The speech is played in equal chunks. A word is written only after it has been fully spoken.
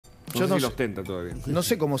No sé si los tenta todavía. No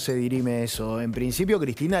sé cómo se dirime eso. En principio,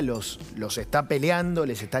 Cristina los está peleando,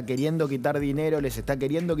 les está queriendo quitar dinero, les está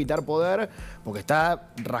queriendo quitar poder, porque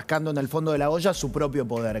está rascando en el fondo de la olla su propio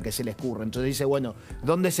poder, que se le escurre. Entonces dice, bueno,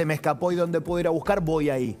 ¿dónde se me escapó y dónde puedo ir a buscar? Voy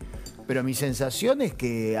ahí. Pero mi sensación es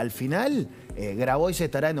que al final Grabois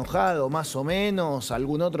estará enojado más o menos,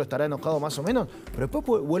 algún otro estará enojado más o menos, pero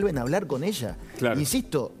después vuelven a hablar con ella. Claro.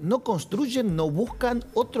 Insisto, no construyen, no buscan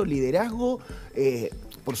otro liderazgo.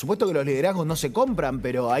 Por supuesto que los liderazgos no se compran,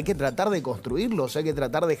 pero hay que tratar de construirlos, hay que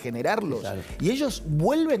tratar de generarlos. Claro. Y ellos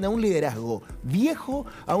vuelven a un liderazgo viejo,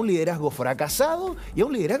 a un liderazgo fracasado y a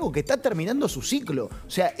un liderazgo que está terminando su ciclo. O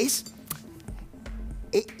sea, es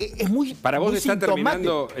muy ¿Para vos muy está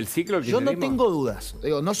terminando el ciclo del Yo no kirchnerismo? tengo dudas.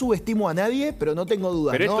 Digo, no subestimo a nadie, pero no tengo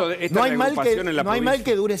dudas. Pero No hay mal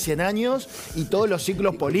que dure 100 años y todos los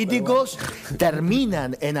ciclos políticos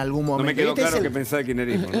terminan en algún momento. No me quedó claro que pensaba el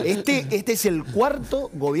kirchnerismo, ¿no? Este es el cuarto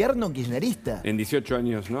gobierno kirchnerista. En 18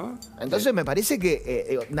 años, ¿no? Entonces me parece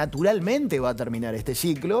que naturalmente va a terminar este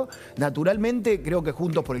ciclo. Naturalmente creo que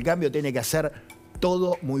Juntos por el Cambio tiene que hacer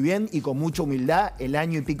todo muy bien y con mucha humildad el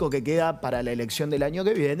año y pico que queda para la elección del año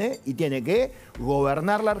que viene y tiene que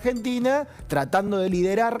gobernar la Argentina tratando de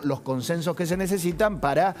liderar los consensos que se necesitan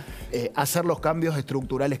para hacer los cambios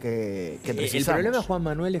estructurales que precisamos. El problema, Juan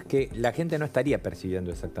Manuel, es que la gente no estaría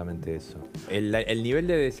percibiendo exactamente eso. El nivel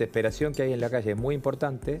de desesperación que hay en la calle es muy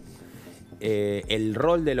importante. El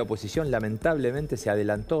rol de la oposición lamentablemente se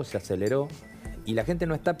adelantó, se aceleró y la gente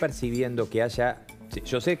no está percibiendo que haya...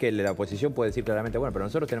 Yo sé que la oposición puede decir claramente, bueno, pero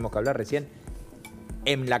nosotros tenemos que hablar recién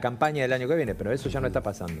en la campaña del año que viene, pero eso ya no está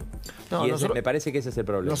pasando. No, y me parece que ese es el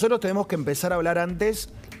problema. Nosotros tenemos que empezar a hablar antes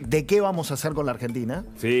de qué vamos a hacer con la Argentina,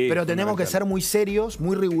 sí, pero tenemos que ser muy serios,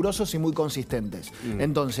 muy rigurosos y muy consistentes.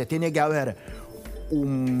 Entonces tiene que haber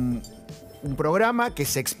un programa que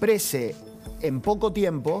se exprese en poco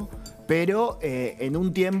tiempo, pero en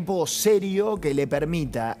un tiempo serio que le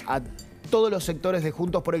permita a todos los sectores de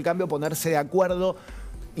Juntos por el Cambio ponerse de acuerdo,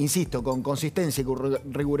 insisto, con consistencia y con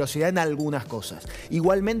rigurosidad en algunas cosas.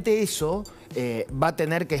 Igualmente eso va a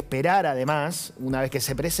tener que esperar, además, una vez que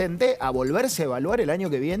se presente, a volverse a evaluar el año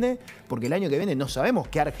que viene, porque el año que viene no sabemos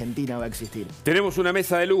qué Argentina va a existir. Tenemos una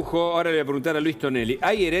mesa de lujo. Ahora le voy a preguntar a Luis Tonelli.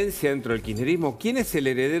 ¿Hay herencia dentro del kirchnerismo? ¿Quién es el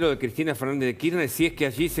heredero de Cristina Fernández de Kirchner si es que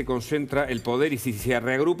allí se concentra el poder y si se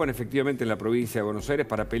reagrupan efectivamente en la provincia de Buenos Aires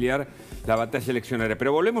para pelear la batalla eleccionaria?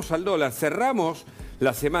 Pero volvemos al dólar. Cerramos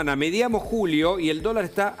la semana, mediamos julio y el dólar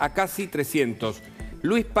está a casi 300.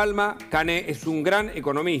 Luis Palma Cané es un gran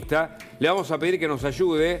economista. Le vamos a pedir que nos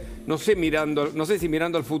ayude, no sé si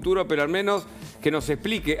mirando al futuro, pero al menos que nos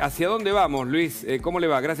explique hacia dónde vamos. Luis, ¿cómo le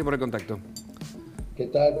va? Gracias por el contacto. ¿Qué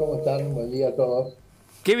tal? ¿Cómo están? Buen día a todos.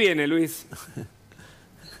 ¿Qué viene, Luis?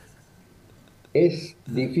 Es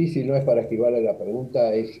difícil, no es para esquivarle la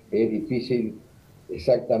pregunta, es difícil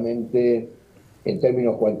exactamente en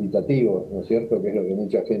términos cuantitativos, ¿no es cierto? Que es lo que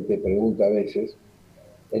mucha gente pregunta a veces.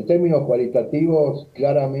 En términos cualitativos,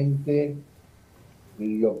 claramente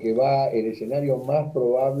el escenario más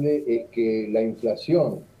probable es que la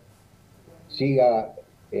inflación siga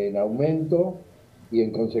en aumento y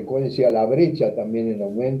en consecuencia la brecha también en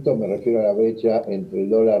aumento. Me refiero a la brecha entre el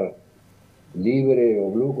dólar libre o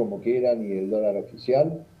blue, como quieran, y el dólar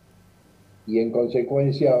oficial. Y en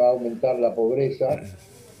consecuencia va a aumentar la pobreza,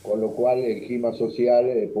 con lo cual el clima social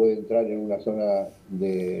puede entrar en una zona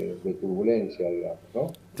de turbulencia, digamos,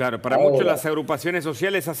 ¿no? Claro, para muchos las agrupaciones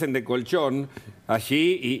sociales hacen de colchón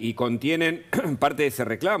allí y contienen parte de ese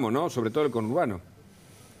reclamo, ¿no? Sobre todo el conurbano.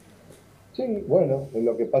 Sí, bueno,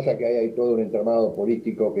 lo que pasa es que hay todo un entramado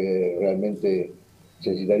político que realmente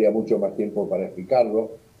necesitaría mucho más tiempo para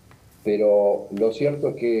explicarlo, pero lo cierto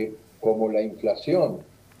es que como la inflación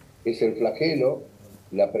es el flagelo,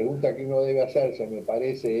 la pregunta que uno debe hacerse, me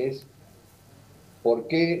parece, es ¿por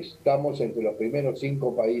qué estamos entre los primeros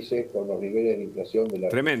 5 países con los niveles de inflación de la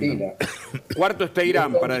Argentina? Cuarto está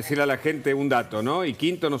Irán, para decirle a la gente un dato, ¿no? Y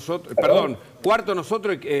quinto nosotros, perdón, cuarto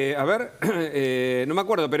nosotros, a ver, no me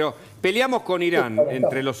acuerdo, pero peleamos con Irán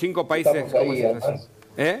entre los 5 países. Ahí, además,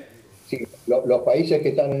 sí, los países que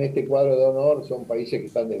están en este cuadro de honor son países que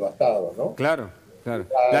están devastados, ¿no? Claro, claro.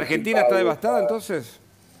 ¿La Argentina está devastada entonces?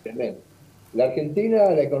 Tremendo. La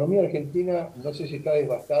economía argentina, no sé si está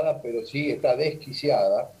devastada, pero sí está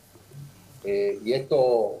desquiciada. Y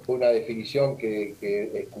esto fue una definición que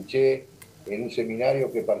escuché en un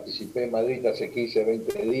seminario que participé en Madrid hace 15,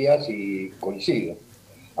 20 días y coincido.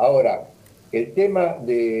 Ahora, el tema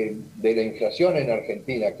de la inflación en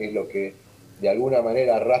Argentina, que es lo que de alguna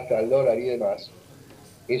manera arrastra al dólar y demás,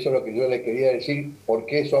 eso es lo que yo les quería decir, ¿por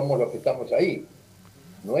qué somos los que estamos ahí?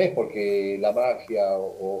 no es porque la magia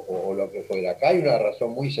o lo que fuera. Acá hay una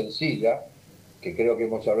razón muy sencilla, que creo que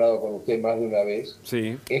hemos hablado con usted más de una vez,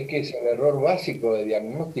 Sí. es que es el error básico de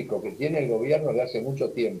diagnóstico que tiene el gobierno de hace mucho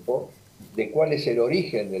tiempo de cuál es el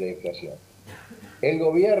origen de la inflación. El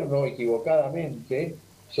gobierno, equivocadamente,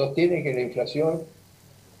 sostiene que la inflación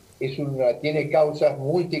tiene causas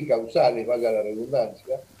multicausales, valga la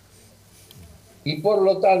redundancia, y por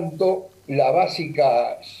lo tanto la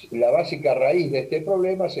básica raíz de este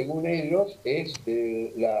problema, según ellos, es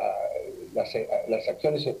las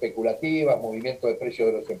acciones especulativas, movimiento de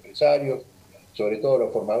precios de los empresarios, sobre todo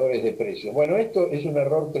los formadores de precios. Bueno, esto es un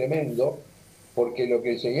error tremendo, porque lo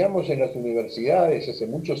que enseñamos en las universidades hace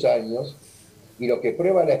muchos años, y lo que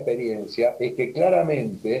prueba la experiencia, es que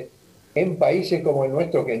claramente en países como el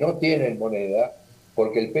nuestro, que no tienen moneda,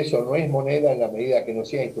 porque el peso no es moneda en la medida que no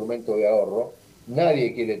sea instrumento de ahorro,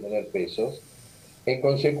 nadie quiere tener pesos. En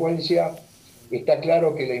consecuencia, está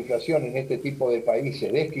claro que la inflación en este tipo de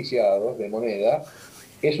países desquiciados de moneda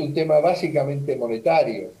es un tema básicamente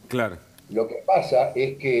monetario. Claro. Lo que pasa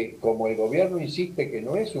es que, como el gobierno insiste que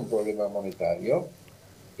no es un problema monetario,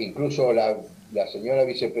 incluso la señora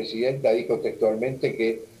vicepresidenta dijo textualmente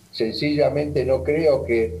que sencillamente no creo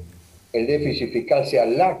que el déficit fiscal sea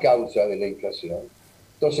la causa de la inflación.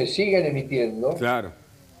 Entonces siguen emitiendo. Claro.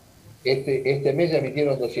 Este mes ya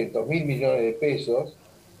emitieron 200.000 millones de pesos.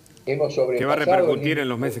 Hemos sobrepasado. Que va a repercutir en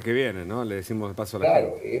los meses que vienen, ¿no? Le decimos de paso a la gente.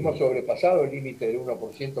 Claro, hemos sobrepasado el límite del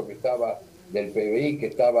 1% que estaba del PBI, que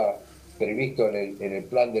estaba previsto en el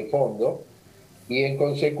plan del fondo. Y en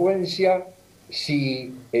consecuencia,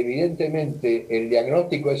 si evidentemente el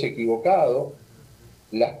diagnóstico es equivocado,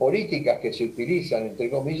 las políticas que se utilizan, entre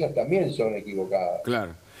comillas, también son equivocadas.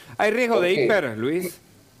 Claro. ¿Hay riesgo de hiper, Luis?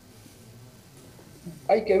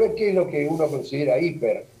 Hay que ver qué es lo que uno considera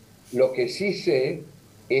hiper. Lo que sí sé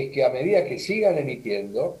es que a medida que sigan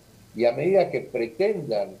emitiendo y a medida que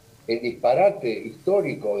pretendan el disparate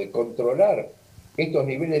histórico de controlar estos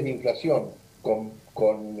niveles de inflación con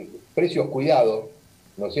precios cuidados,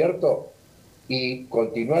 ¿no es cierto?, y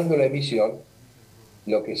continuando la emisión,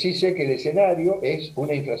 lo que sí sé que el escenario es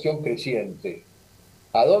una inflación creciente.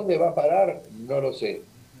 ¿A dónde va a parar? No lo sé.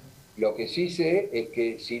 Lo que sí sé es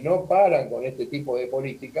que si no paran con este tipo de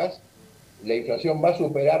políticas, la inflación va a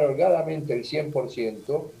superar holgadamente el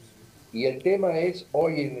 100%, y el tema es,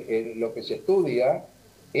 hoy en lo que se estudia,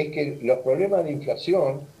 es que los problemas de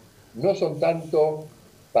inflación no son tanto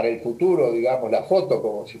para el futuro, digamos, la foto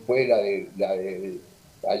como si fuera la de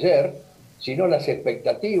ayer, sino las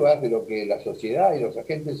expectativas de lo que la sociedad y los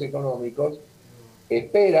agentes económicos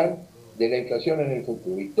esperan de la inflación en el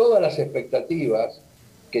futuro. Y todas las expectativas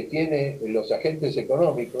que tienen los agentes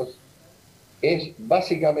económicos es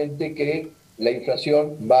básicamente que la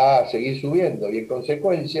inflación va a seguir subiendo, y en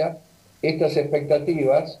consecuencia estas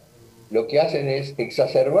expectativas lo que hacen es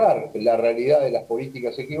exacerbar la realidad de las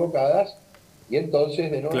políticas equivocadas, y entonces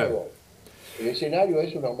de nuevo Claro. el escenario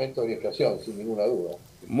es un aumento de la inflación, sin ninguna duda.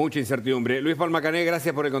 Mucha incertidumbre. Luis Palmacané,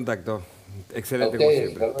 gracias por el contacto. Excelente A como ustedes,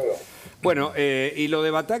 siempre. hasta luego. Bueno, y lo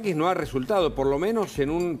de Batakis no ha resultado, por lo menos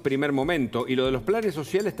en un primer momento. Y lo de los planes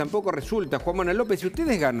sociales tampoco resulta. Juan Manuel López, si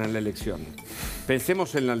ustedes ganan la elección,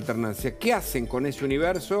 pensemos en la alternancia, ¿qué hacen con ese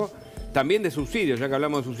universo? También de subsidios, ya que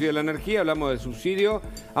hablamos de subsidio de la energía, hablamos de subsidio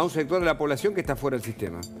a un sector de la población que está fuera del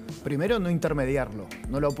sistema. Primero, no intermediarlo.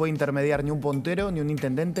 No lo puede intermediar ni un puntero, ni un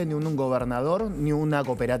intendente, ni un gobernador, ni una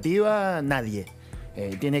cooperativa, nadie.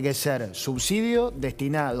 Tiene que ser subsidio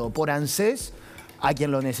destinado por ANSES a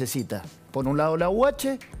quien lo necesita. Por un lado la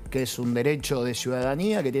UH, que es un derecho de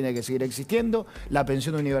ciudadanía que tiene que seguir existiendo, la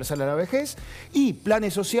pensión universal a la vejez, y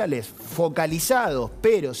planes sociales focalizados,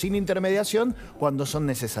 pero sin intermediación, cuando son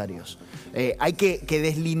necesarios. Hay que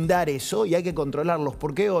deslindar eso y hay que controlarlos,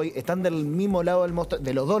 porque hoy están del mismo lado del mostrador,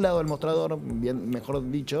 de los dos lados del mostrador, bien, mejor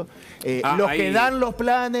dicho, los ahí que dan los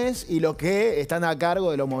planes y los que están a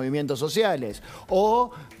cargo de los movimientos sociales.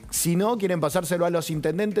 O si no, quieren pasárselo a los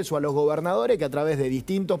intendentes o a los gobernadores que a través de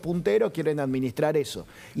distintos punteros quieren administrar eso.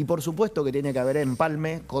 Y por supuesto que tiene que haber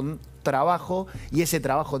empalme con trabajo, y ese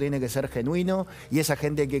trabajo tiene que ser genuino, y esa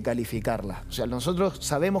gente hay que calificarla. O sea, nosotros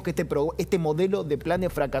sabemos que este modelo de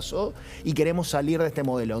planes fracasó y queremos salir de este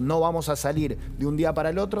modelo. No vamos a salir de un día para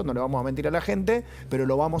el otro, no le vamos a mentir a la gente, pero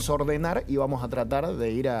lo vamos a ordenar y vamos a tratar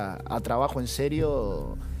de ir a trabajo en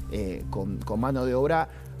serio, con mano de obra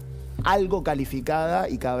algo calificada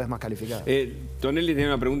y cada vez más calificada. Tonelli tiene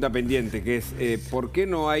una pregunta pendiente, que es ¿por qué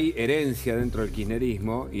no hay herencia dentro del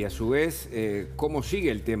kirchnerismo? Y a su vez, ¿cómo sigue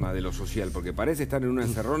el tema de lo social? Porque parece estar en una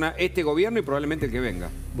encerrona este gobierno y probablemente el que venga.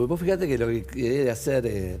 Vos fíjate que lo que quiere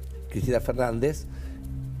hacer Cristina Fernández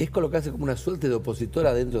es colocarse como una suerte de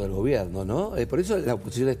opositora dentro del gobierno, ¿no? Por eso la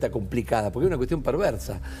oposición está complicada, porque es una cuestión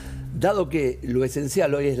perversa. Dado que lo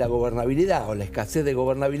esencial hoy es la gobernabilidad o la escasez de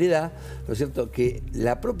gobernabilidad, ¿no es cierto? Que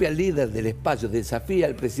la propia líder del espacio desafía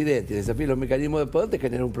al presidente, desafía los mecanismos de poder, te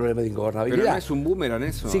genera un problema de ingobernabilidad. ¿Pero no es un boomerang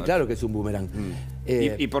eso? Sí, claro que es un boomerang.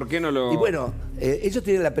 ¿Y por qué no lo...? Y bueno, ellos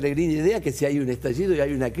tienen la peregrina idea que si hay un estallido y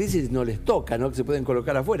hay una crisis no les toca, ¿no? Que se pueden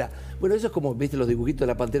colocar afuera. Bueno, eso es como, viste, los dibujitos de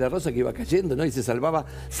la Pantera Rosa que iba cayendo, ¿no? Y se salvaba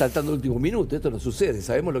saltando el último minuto. Esto no sucede.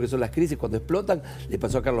 Sabemos lo que son las crisis cuando explotan. Le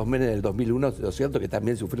pasó a Carlos Menem en el 2001, ¿no es cierto? Que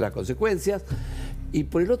también sufrió las consecuencias. Y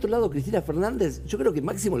por el otro lado, Cristina Fernández, yo creo que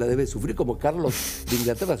máximo la debe sufrir como Carlos de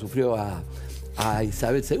Inglaterra sufrió a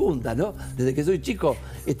Isabel II, ¿no? Desde que soy chico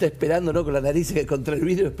está esperando, ¿no? Con la nariz contra el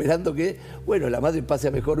vidrio, esperando que, bueno, la madre pase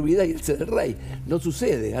a mejor vida y él sea el rey. No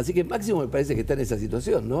sucede. Así que máximo me parece que está en esa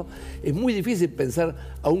situación, ¿no? Es muy difícil pensar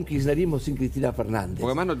a un kirchnerismo sin Cristina Fernández.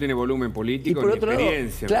 Porque además no tiene volumen político ni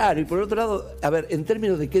experiencia. Claro, y por otro lado, a ver, en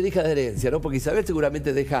términos de qué deja de herencia, ¿no? Porque Isabel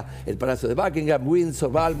seguramente deja el Palacio de Buckingham,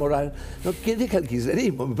 Windsor, Balmoral, ¿no? ¿Qué deja el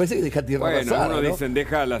kirchnerismo? Me parece que deja tierra arrasada, algunos ¿no? dicen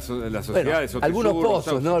deja la sociedad de Bueno, algunos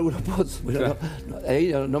pozos, ¿no? Algunos pozos. Bueno, claro.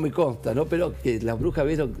 Ahí no me consta, ¿no? Pero que las brujas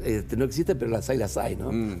vieron, no existen, pero las hay,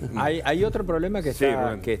 ¿no? Hay otro problema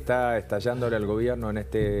que está estallándole al gobierno en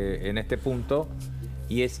este punto,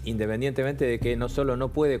 y es independientemente de que no solo no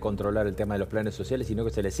puede controlar el tema de los planes sociales, sino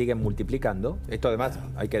que se le siguen multiplicando. Esto además,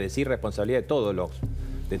 hay que decir, responsabilidad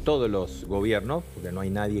de todos los gobiernos, porque no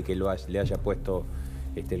hay nadie que le haya puesto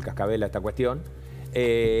el cascabel a esta cuestión.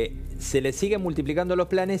 Se le siguen multiplicando los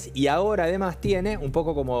planes y ahora además tiene, un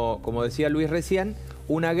poco como decía Luis recién,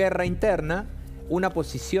 una guerra interna, una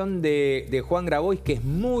posición de Juan Grabois que es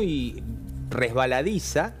muy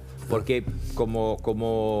resbaladiza, porque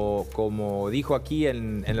como dijo aquí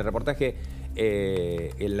en el reportaje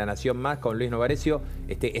en La Nación Más con Luis Novarecio,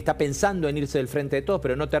 está pensando en irse del frente de todos,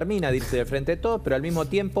 pero no termina de irse del frente de todos, pero al mismo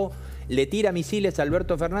tiempo le tira misiles a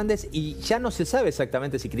Alberto Fernández y ya no se sabe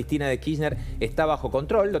exactamente si Cristina de Kirchner está bajo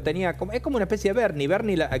control. Es como una especie de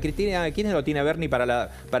Bernie. A Cristina de Kirchner lo tiene Bernie para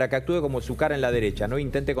que actúe como su cara en la derecha, ¿no?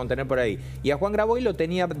 Intente contener por ahí. Y a Juan Grabois lo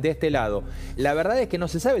tenía de este lado. La verdad es que no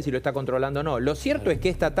se sabe si lo está controlando o no. Lo cierto es que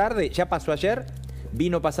esta tarde, ya pasó ayer,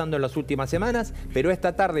 vino pasando en las últimas semanas, pero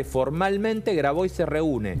esta tarde formalmente Grabois se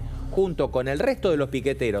reúne junto con el resto de los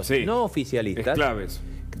piqueteros no oficialistas. Es clave eso.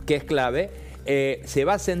 Que es clave. Se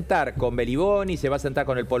va a sentar con Beliboni, se va a sentar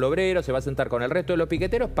con el Polo Obrero, se va a sentar con el resto de los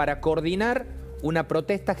piqueteros para coordinar una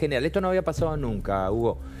protesta general. Esto no había pasado nunca,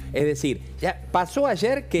 Hugo. Es decir, ya pasó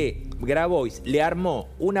ayer que Grabois le armó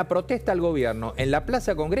una protesta al gobierno en la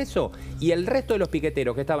Plaza Congreso y el resto de los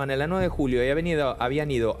piqueteros que estaban en la 9 de julio y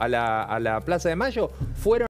habían ido a la Plaza de Mayo fueron